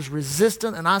and I was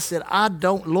resistant and I said,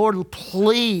 Lord,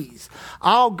 please,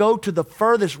 I'll go to the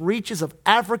furthest reaches of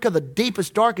Africa, the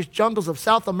deepest, darkest jungles of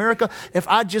South America if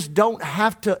I just don't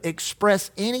have to express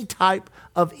any type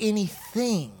of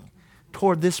anything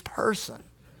toward this person.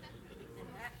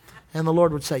 And the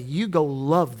Lord would say, you go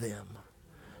love them.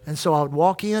 And so I would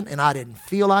walk in and I didn't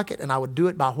feel like it and I would do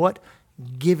it by what?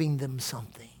 Giving them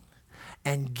something.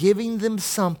 And giving them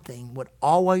something would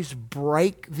always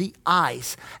break the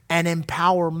ice and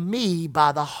empower me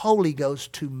by the Holy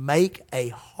Ghost to make a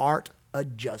heart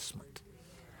adjustment.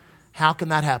 How can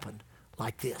that happen?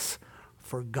 Like this.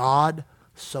 For God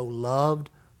so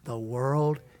loved the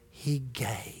world, He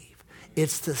gave.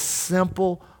 It's the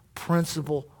simple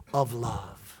principle of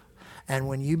love. And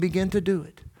when you begin to do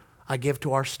it, I give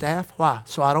to our staff. Why?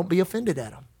 So I don't be offended at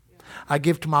them. I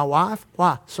give to my wife.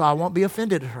 Why? So I won't be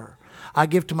offended at her. I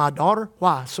give to my daughter.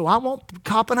 Why? So I won't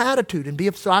cop an attitude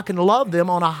and so I can love them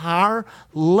on a higher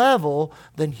level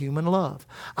than human love.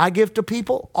 I give to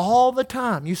people all the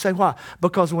time. You say, why?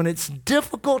 Because when it's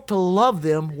difficult to love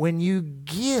them, when you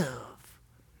give.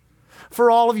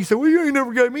 For all of you say, well, you ain't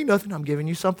never gave me nothing. I'm giving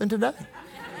you something today.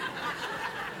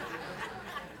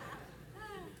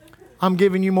 I'm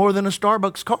giving you more than a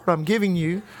Starbucks card. I'm giving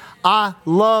you, I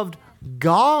loved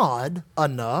God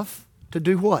enough to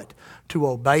do what? To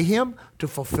obey Him, to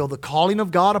fulfill the calling of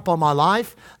God upon my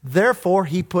life. Therefore,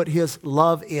 He put His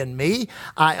love in me.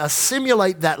 I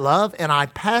assimilate that love and I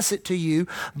pass it to you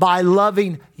by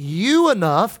loving you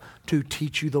enough to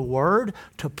teach you the Word,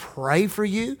 to pray for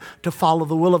you, to follow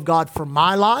the will of God for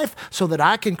my life so that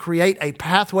I can create a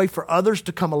pathway for others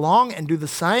to come along and do the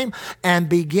same and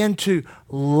begin to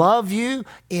love you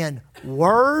in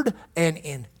word and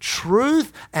in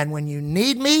truth. And when you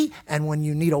need me and when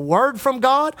you need a word from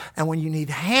God and when you need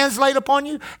hands laid upon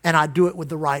you, and I do it with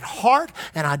the right heart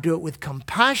and I do it with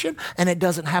compassion, and it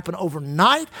doesn't happen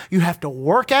overnight. You have to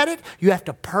work at it. You have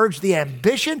to purge the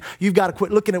ambition. You've got to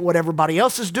quit looking at what everybody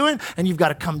else is doing, and you've got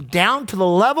to come down to the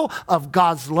level of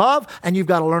God's love, and you've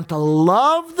got to learn to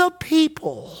love the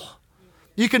people.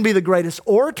 You can be the greatest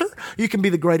orator. You can be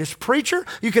the greatest preacher.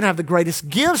 You can have the greatest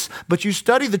gifts, but you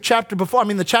study the chapter before,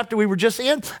 the chapter we were just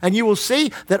in, and you will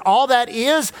see that all that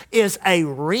is a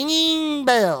ringing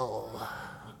bell.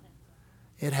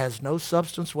 It has no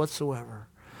substance whatsoever.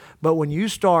 But when you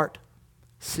start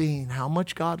seeing how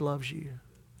much God loves you,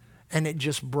 and it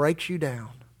just breaks you down,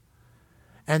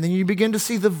 and then you begin to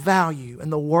see the value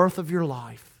and the worth of your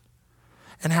life,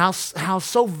 and how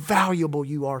so valuable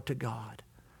you are to God,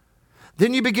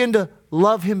 then you begin to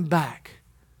love Him back.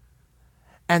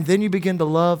 And then you begin to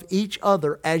love each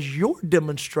other as your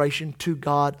demonstration to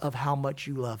God of how much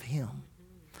you love Him.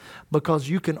 Because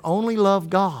you can only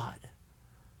love God.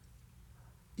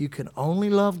 You can only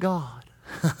love God.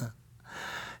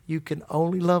 You can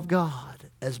only love God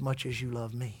as much as you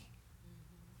love me.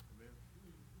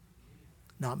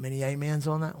 Not many amens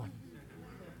on that one.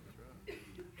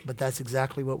 But that's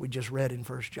exactly what we just read in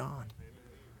 1 John.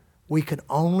 We can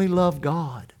only love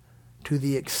God to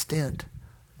the extent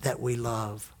that we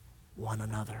love one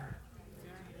another.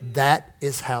 That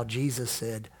is how Jesus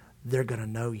said, they're going to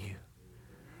know you.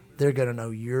 They're going to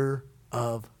know you're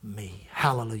of me.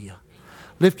 Hallelujah.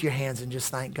 Lift your hands and just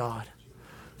thank God.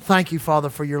 Thank you, Father,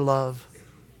 for your love.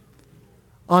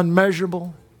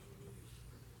 Unmeasurable,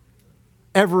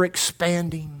 ever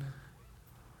expanding.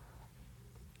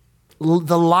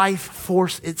 The life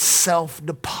force itself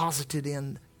deposited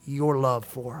in your love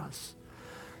for us.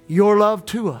 Your love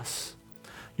to us.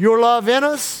 Your love in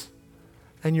us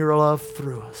and your love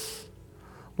through us.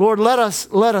 Lord, let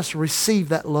us receive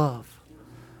that love.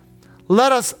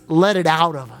 Let us let it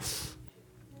out of us.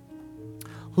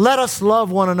 Let us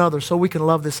love one another so we can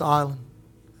love this island.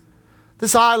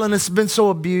 This island has been so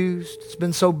abused. It's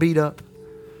been so beat up.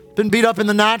 It's been beat up in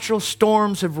the natural.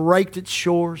 Storms have raked its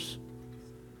shores.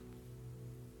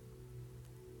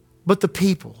 But the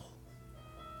people,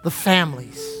 the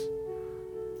families,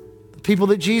 the people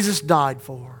that Jesus died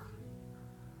for,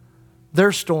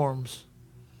 their storms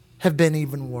have been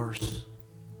even worse.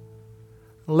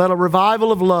 Let a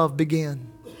revival of love begin.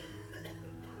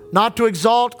 Not to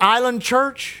exalt Island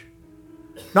Church,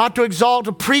 not to exalt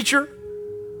a preacher,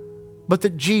 but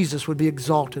that Jesus would be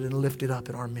exalted and lifted up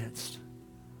in our midst.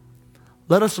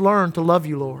 Let us learn to love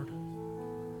you, Lord.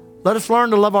 Let us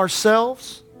learn to love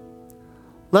ourselves.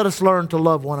 let us learn to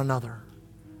love one another.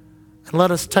 And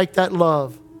let us take that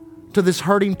love to this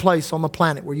hurting place on the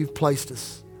planet where you've placed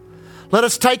us. Let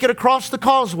us take it across the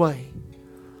causeway.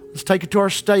 Let's take it to our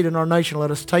state and our nation.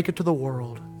 Let us take it to the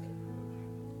world.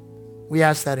 We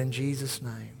ask that in Jesus'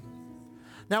 name.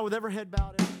 Now with every head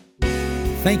bowed.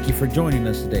 Thank you for joining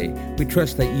us today. We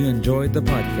trust that you enjoyed the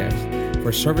podcast.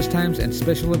 For service times and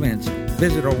special events,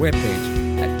 visit our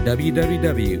webpage at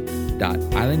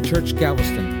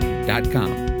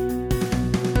www.islandchurchgalveston.com.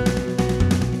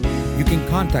 You can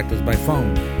contact us by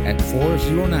phone at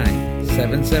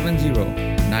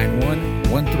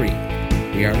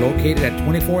 409-770-9113. We are located at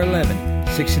 2411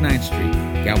 69th Street,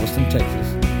 Galveston, Texas.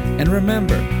 And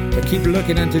remember to keep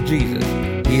looking unto Jesus.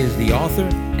 He is the author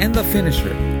and the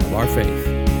finisher of our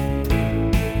faith.